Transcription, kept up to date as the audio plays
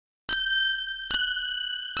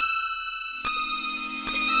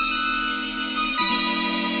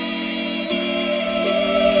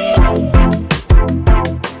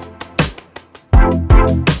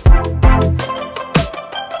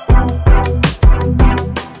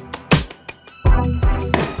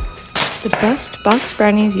The best box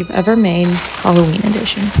brownies you've ever made, Halloween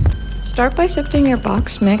edition. Start by sifting your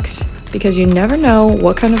box mix because you never know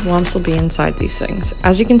what kind of lumps will be inside these things.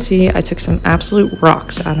 As you can see, I took some absolute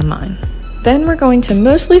rocks out of mine. Then we're going to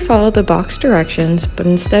mostly follow the box directions, but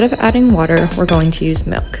instead of adding water, we're going to use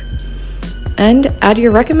milk. And add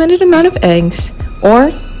your recommended amount of eggs,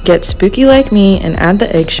 or get spooky like me and add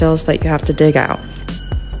the eggshells that you have to dig out.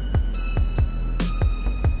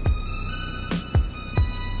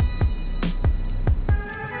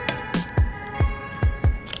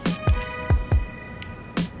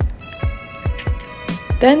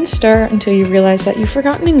 Then stir until you realize that you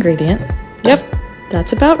forgot an ingredient. Yep,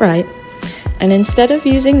 that's about right. And instead of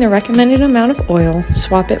using the recommended amount of oil,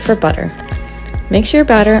 swap it for butter. Mix your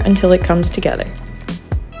batter until it comes together.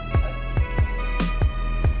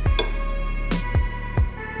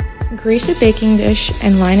 Grease a baking dish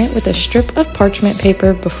and line it with a strip of parchment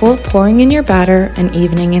paper before pouring in your batter and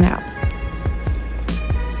evening it out.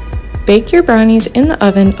 Bake your brownies in the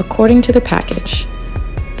oven according to the package.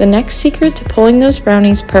 The next secret to pulling those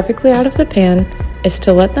brownies perfectly out of the pan is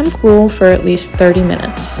to let them cool for at least 30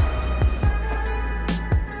 minutes.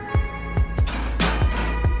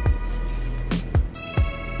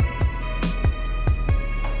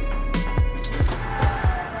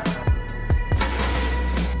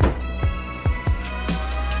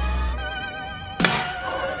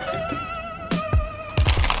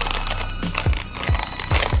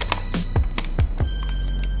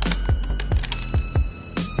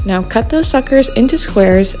 Now cut those suckers into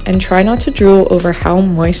squares and try not to drool over how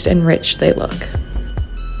moist and rich they look.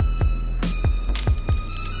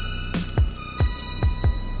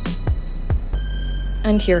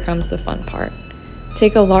 And here comes the fun part.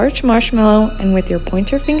 Take a large marshmallow and with your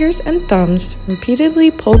pointer fingers and thumbs,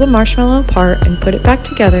 repeatedly pull the marshmallow apart and put it back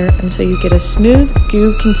together until you get a smooth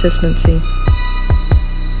goo consistency.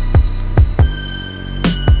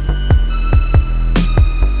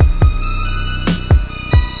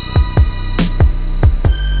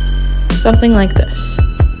 Something like this.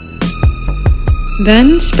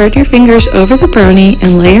 Then spread your fingers over the brownie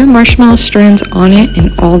and lay your marshmallow strands on it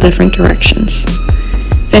in all different directions.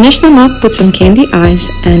 Finish them up with some candy eyes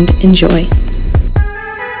and enjoy.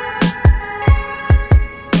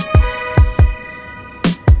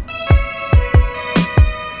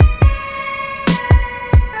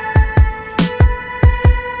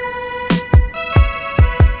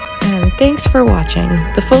 Thanks for watching.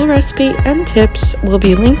 The full recipe and tips will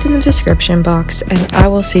be linked in the description box, and I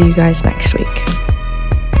will see you guys next week.